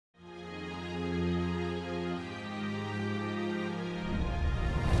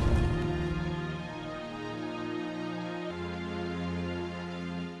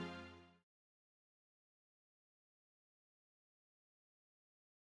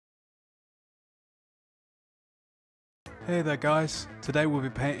Hey there guys, today we'll be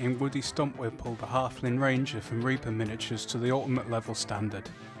painting Woody Stumpwimple the Halfling Ranger from Reaper Miniatures to the ultimate level standard.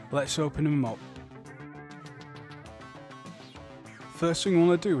 Let's open him up. First thing you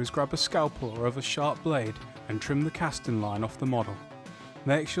want to do is grab a scalpel or other sharp blade and trim the casting line off the model.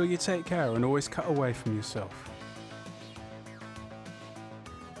 Make sure you take care and always cut away from yourself.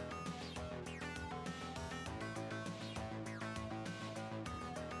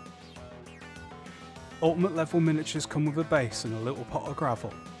 Ultimate level miniatures come with a base and a little pot of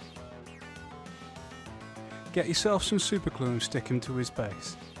gravel. Get yourself some super glue and stick him to his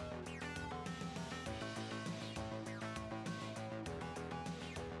base.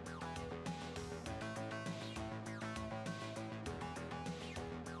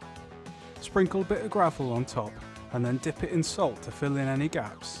 Sprinkle a bit of gravel on top and then dip it in salt to fill in any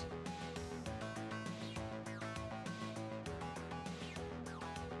gaps.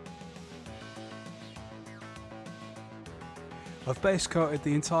 I've base coated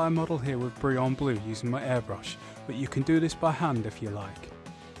the entire model here with Brilliant Blue using my airbrush, but you can do this by hand if you like.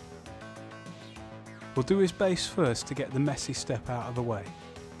 We'll do his base first to get the messy step out of the way.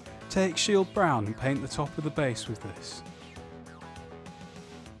 Take Shield Brown and paint the top of the base with this.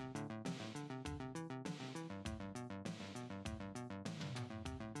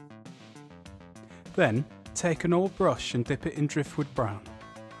 Then, take an old brush and dip it in Driftwood Brown.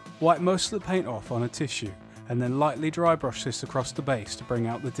 Wipe most of the paint off on a tissue and then lightly dry brush this across the base to bring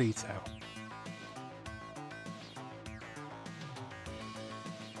out the detail.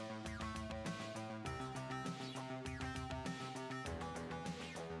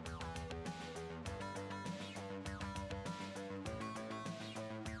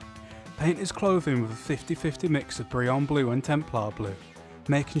 Paint his clothing with a 50-50 mix of Brilliant Blue and Templar Blue,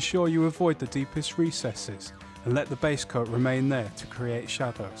 making sure you avoid the deepest recesses and let the base coat remain there to create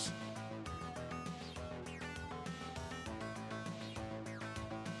shadows.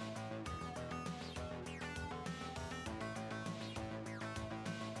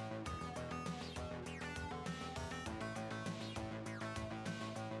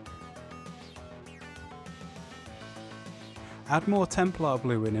 Add more Templar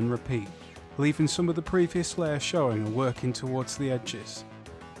Blue in and repeat, leaving some of the previous layer showing and working towards the edges.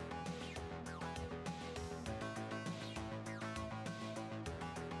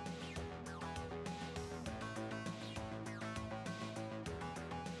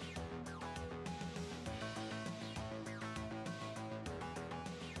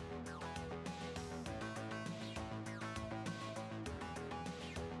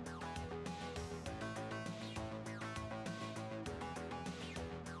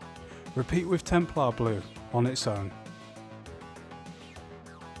 Repeat with Templar Blue on its own.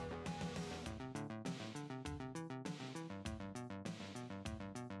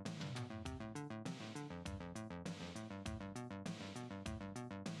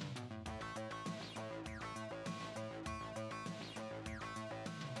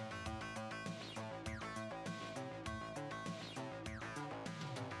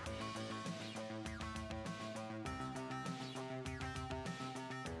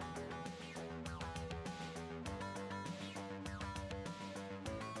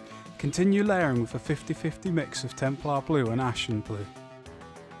 Continue layering with a 50-50 mix of Templar Blue and Ashen Blue.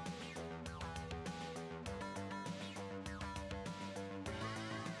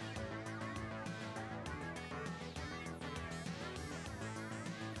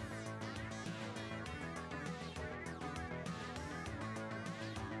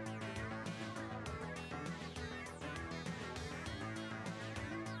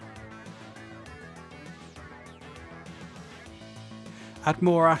 Add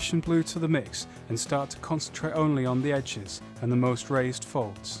more Ashen Blue to the mix and start to concentrate only on the edges and the most raised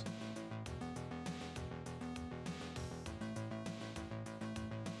folds.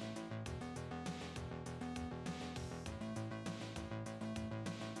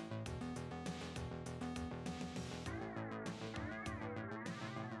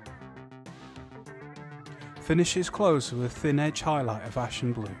 Finish his clothes with a thin edge highlight of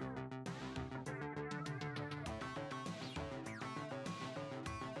Ashen Blue.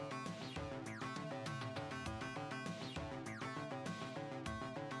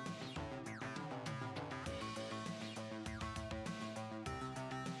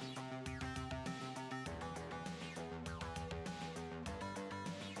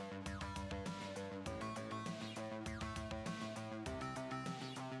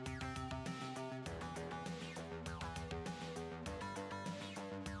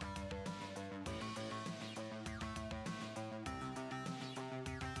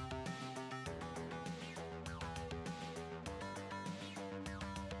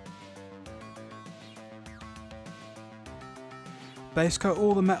 Base coat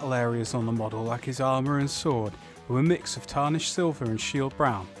all the metal areas on the model like his armour and sword with a mix of tarnished silver and shield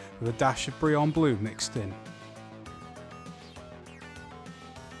brown with a dash of Brilliant Blue mixed in.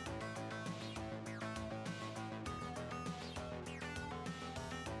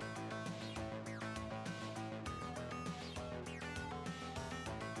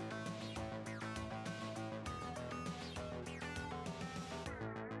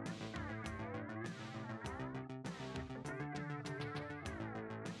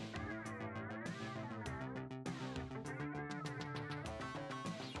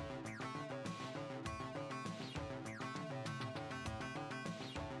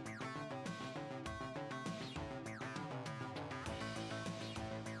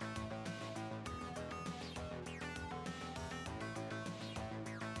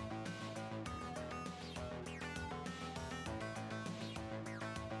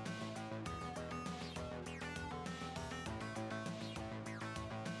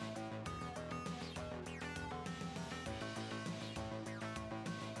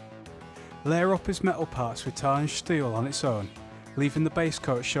 Layer up his metal parts with tarnished steel on its own, leaving the base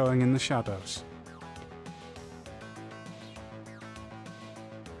coat showing in the shadows.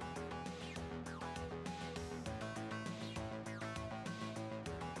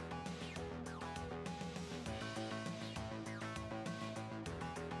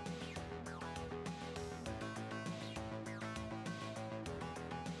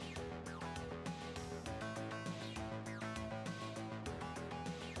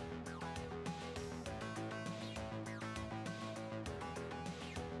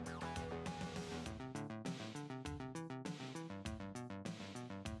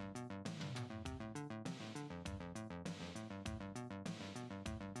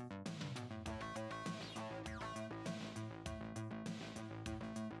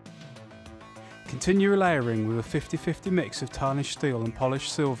 Continue layering with a 50-50 mix of tarnished steel and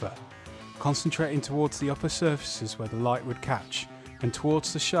polished silver, concentrating towards the upper surfaces where the light would catch and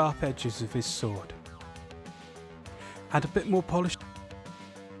towards the sharp edges of his sword. Add a bit more polished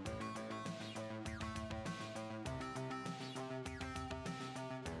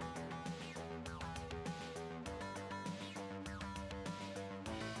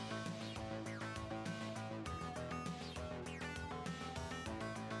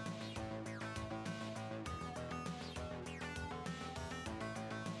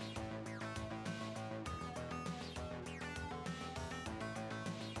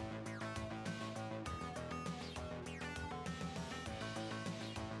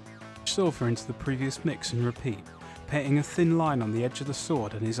silver into the previous mix and repeat, painting a thin line on the edge of the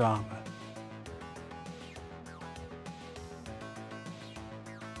sword and his armour.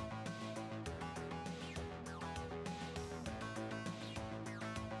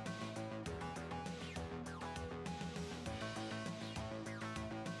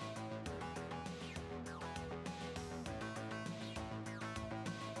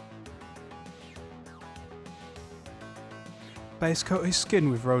 Base coat his skin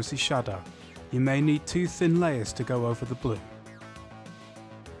with rosy shadow. You may need 2 thin layers to go over the blue.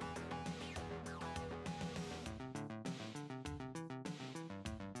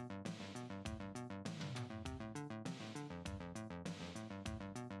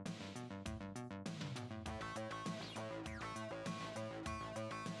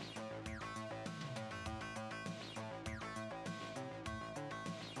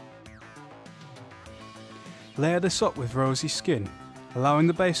 Layer this up with rosy skin, allowing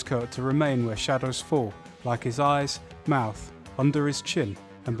the base coat to remain where shadows fall, like his eyes, mouth, under his chin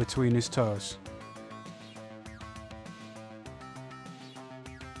and between his toes.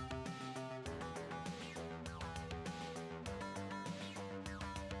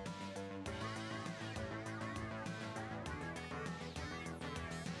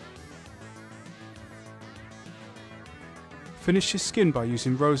 Finish his skin by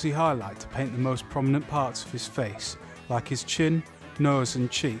using rosy highlight to paint the most prominent parts of his face, like his chin, nose and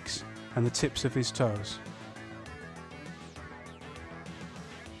cheeks, and the tips of his toes.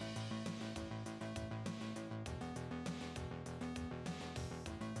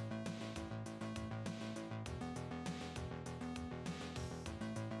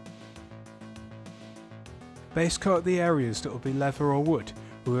 Base coat the areas that will be leather or wood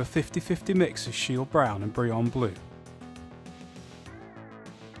with a 50-50 mix of shield brown and Brilliant Blue.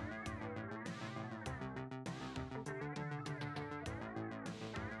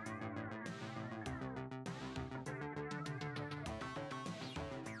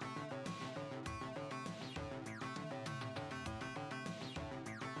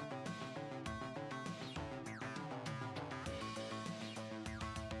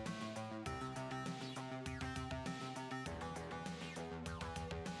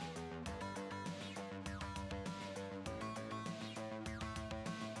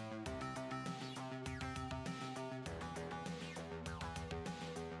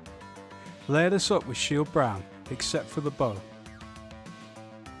 Layer this up with shield brown, except for the bow.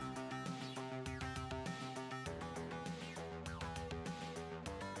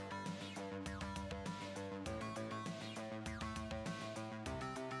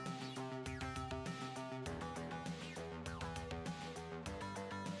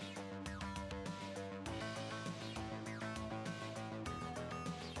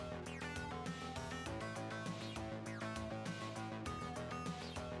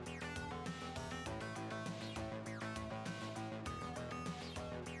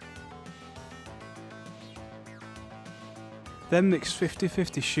 Then mix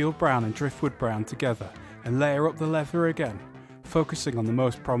 50-50 shield brown and driftwood brown together and layer up the leather again, focusing on the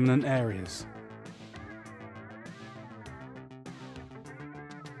most prominent areas.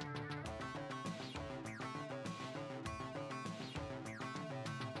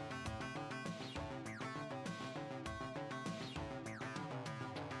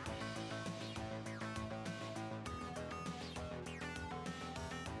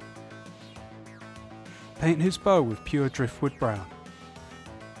 Paint his bow with pure driftwood brown.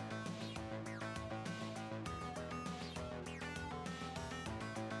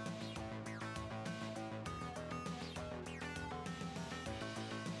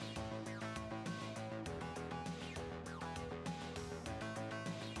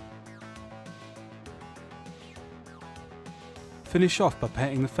 Finish off by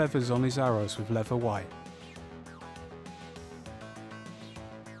painting the feathers on his arrows with leather white.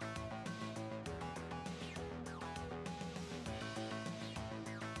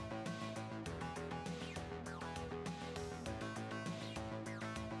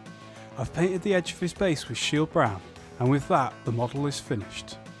 I've painted the edge of his base with shield brown, and with that the model is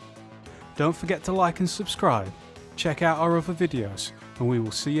finished. Don't forget to like and subscribe, check out our other videos, and we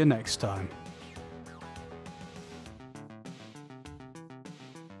will see you next time.